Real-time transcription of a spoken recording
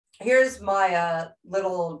here's my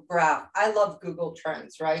little graph. I love Google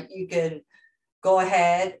Trends, right? You can go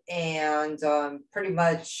ahead and pretty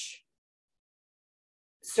much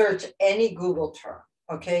search any Google term.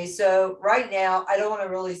 Okay, so right now, I don't want to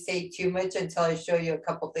really say too much until I show you a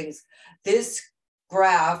couple things. This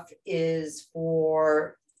graph is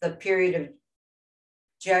for the period of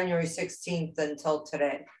January 16th until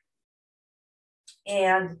today.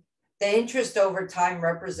 And the interest over time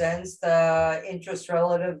represents the interest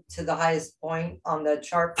relative to the highest point on the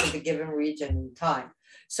chart for the given region in time.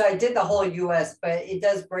 So I did the whole US, but it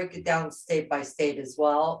does break it down state by state as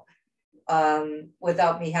well,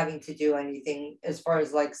 without me having to do anything as far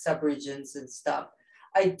as like subregions and stuff.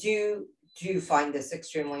 I do find this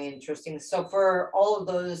extremely interesting. So for all of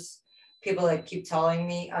those people that keep telling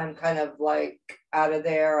me I'm kind of like out of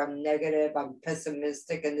there, I'm negative, I'm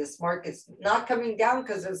pessimistic, and this market's not coming down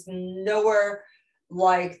because it's nowhere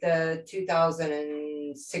like the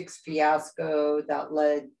 2006 fiasco that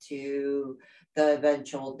led to the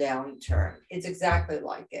eventual downturn. It's exactly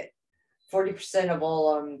like it. 40% of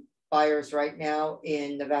all buyers right now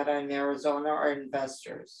in Nevada and Arizona are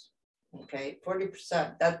investors. Okay,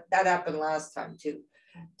 40%. That happened last time too.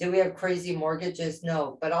 Do we have crazy mortgages?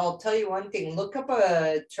 No, but I'll tell you one thing. Look up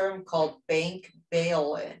a term called bank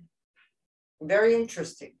bail-in. Very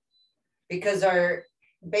interesting, because our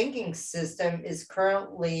banking system is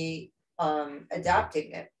currently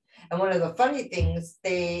adapting it. And one of the funny things,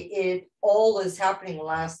 it all is happening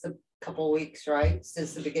last a couple of weeks, right?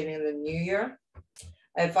 Since the beginning of the new year.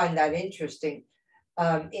 I find that interesting.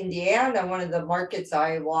 Indiana, one of the markets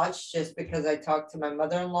I watched just because I talked to my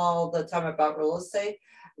mother-in-law all the time about real estate,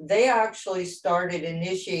 they actually started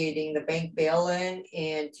initiating the bank bail-in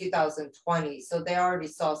in 2020. So they already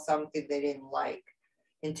saw something they didn't like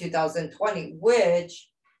in 2020, which,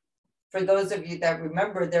 for those of you that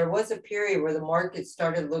remember, there was a period where the market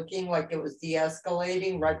started looking like it was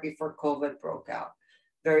de-escalating right before COVID broke out.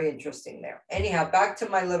 Very interesting there. Anyhow, back to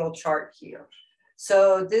my little chart here.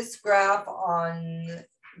 So this graph on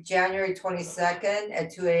January 22nd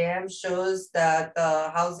at 2 a.m. shows that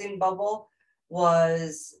the housing bubble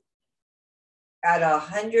was at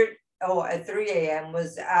 100, at 3 a.m.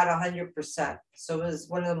 was at 100%. So it was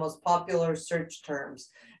one of the most popular search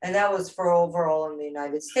terms. And that was for overall in the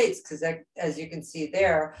United States, because as you can see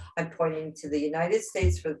there, I'm pointing to the United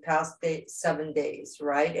States for the past 7 days,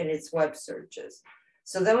 right? And it's web searches.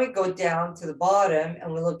 So then we go down to the bottom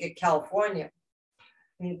and we look at California.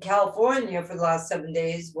 In California, for the last 7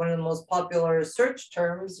 days, one of the most popular search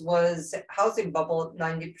terms was housing bubble at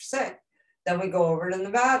 90%. Then we go over to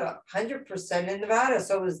Nevada, 100% in Nevada.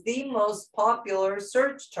 So it was the most popular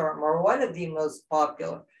search term, or one of the most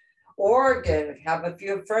popular. Oregon, have a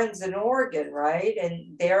few friends in Oregon, right?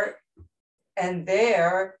 And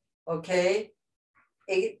there, okay,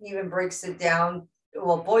 it even breaks it down.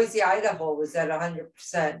 Well, Boise, Idaho was at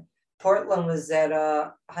 100%. Portland was at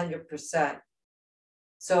 100%.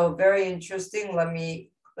 So very interesting.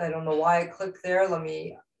 I don't know why I clicked there. Let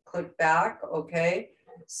me click back. Okay.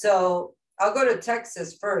 So I'll go to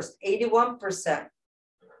Texas first. 81%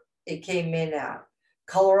 it came in at.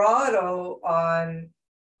 Colorado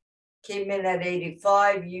came in at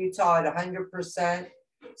 85, Utah at 100%.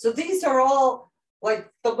 So these are all like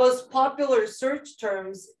the most popular search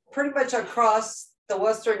terms pretty much across the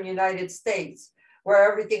Western United States,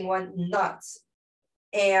 where everything went nuts.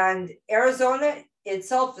 And Arizona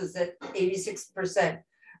itself is at 86%.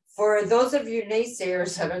 For those of you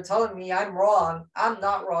naysayers that are telling me I'm wrong, I'm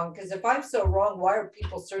not wrong, because if I'm so wrong, why are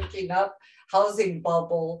people searching up housing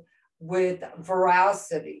bubble with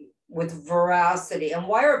veracity? And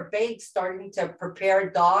why are banks starting to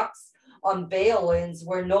prepare docs on bail-ins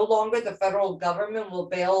where no longer the federal government will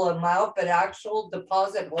bail them out, but actual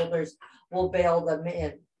deposit holders will bail them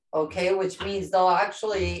in, okay? Which means they'll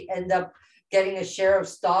actually end up getting a share of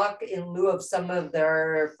stock in lieu of some of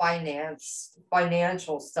their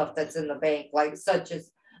financial stuff that's in the bank, like such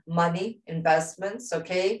as money, investments,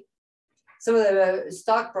 okay? Some of the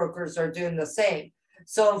stockbrokers are doing the same.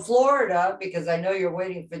 So in Florida, because I know you're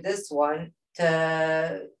waiting for this one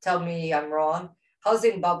to tell me I'm wrong,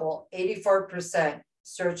 housing bubble, 84%,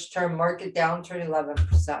 search term market downturn,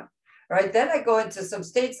 11%. Right, then I go into some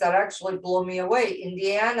states that actually blow me away.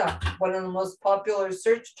 Indiana, one of the most popular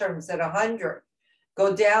search terms at 100.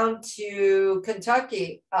 Go down to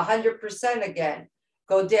Kentucky, 100% again.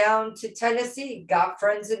 Go down to Tennessee, got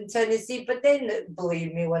friends in Tennessee, but they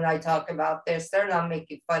believe me when I talk about this. They're not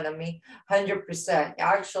making fun of me, 100%.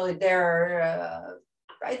 Actually, they're,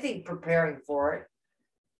 I think, preparing for it.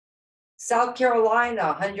 South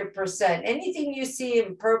Carolina, 100%. Anything you see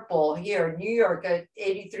in purple here, New York at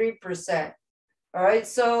 83%. All right,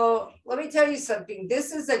 so let me tell you something.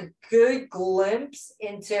 This is a good glimpse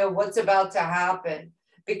into what's about to happen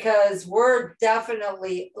because we're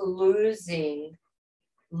definitely losing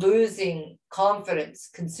confidence,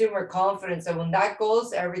 consumer confidence. And when that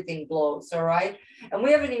goes, everything blows. All right. And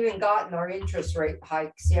we haven't even gotten our interest rate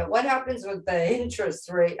hikes yet. What happens when the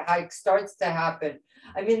interest rate hike starts to happen?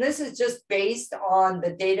 I mean, this is just based on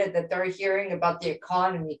the data that they're hearing about the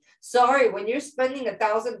economy. Sorry, when you're spending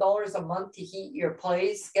 $1,000 a month to heat your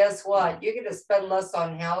place, guess what? You're going to spend less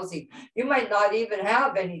on housing. You might not even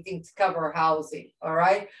have anything to cover housing. All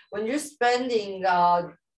right. When you're spending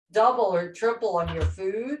double or triple on your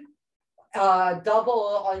food,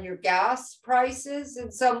 double on your gas prices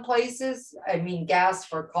in some places, I mean, gas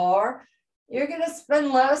for car, you're going to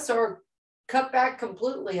spend less or cut back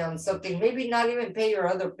completely on something, maybe not even pay your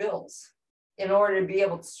other bills in order to be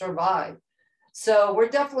able to survive. So we're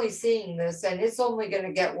definitely seeing this, and it's only going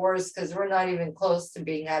to get worse because we're not even close to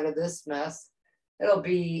being out of this mess.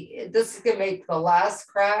 This is going to make the last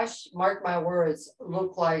crash, mark my words,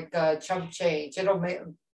 look like chump change. It'll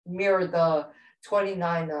mirror the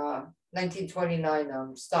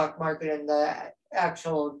 1929 stock market and the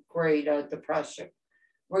actual Great Depression.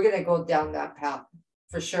 We're going to go down that path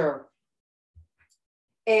for sure.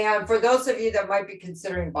 And for those of you that might be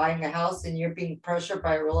considering buying a house and you're being pressured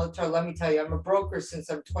by a realtor, let me tell you, I'm a broker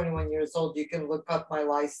since I'm 21 years old. You can look up my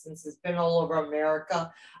license. It's been all over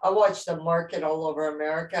America. I watch the market all over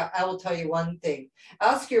America. I will tell you one thing.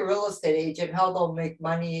 Ask your real estate agent how they'll make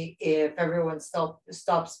money if everyone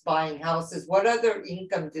stops buying houses. What other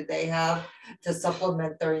income do they have to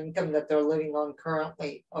supplement their income that they're living on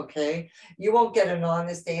currently? Okay. You won't get an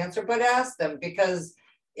honest answer, but ask them, because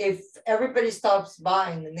if everybody stops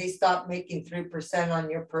buying and they stop making 3% on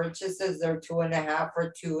your purchases, or 2.5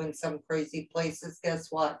 or 2 in some crazy places, guess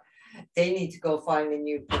what? They need to go find a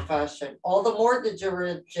new profession. All the mortgage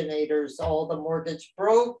originators, all the mortgage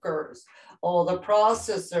brokers, all the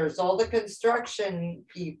processors, all the construction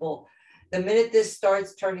people. The minute this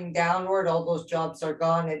starts turning downward, all those jobs are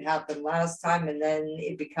gone. It happened last time, and then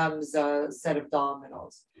it becomes a set of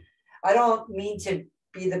dominoes. I don't mean to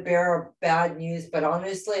be the bearer of bad news, but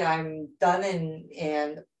honestly, I'm done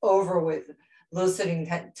and over with listening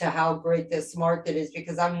to how great this market is,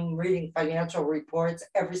 because I'm reading financial reports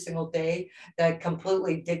every single day that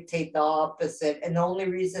completely dictate the opposite. And the only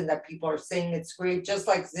reason that people are saying it's great, just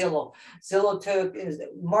like Zillow took is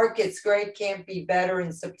market's great, can't be better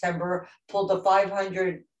in September, pulled a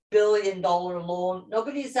 $500 billion loan.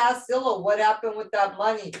 Nobody's asked Zillow what happened with that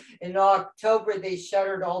money. In October, they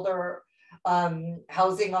shuttered all their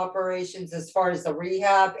housing operations as far as the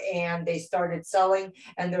rehab, and they started selling,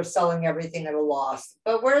 and they're selling everything at a loss.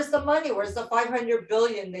 But where's the money? Where's the 500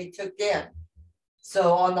 billion they took in?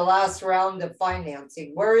 So on the last round of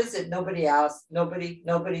financing, where is it? Nobody asked. Nobody,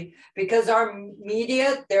 because our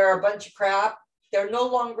media, they're a bunch of crap. They're no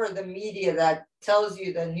longer the media that tells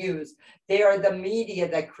you the news. They are the media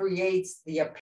that creates the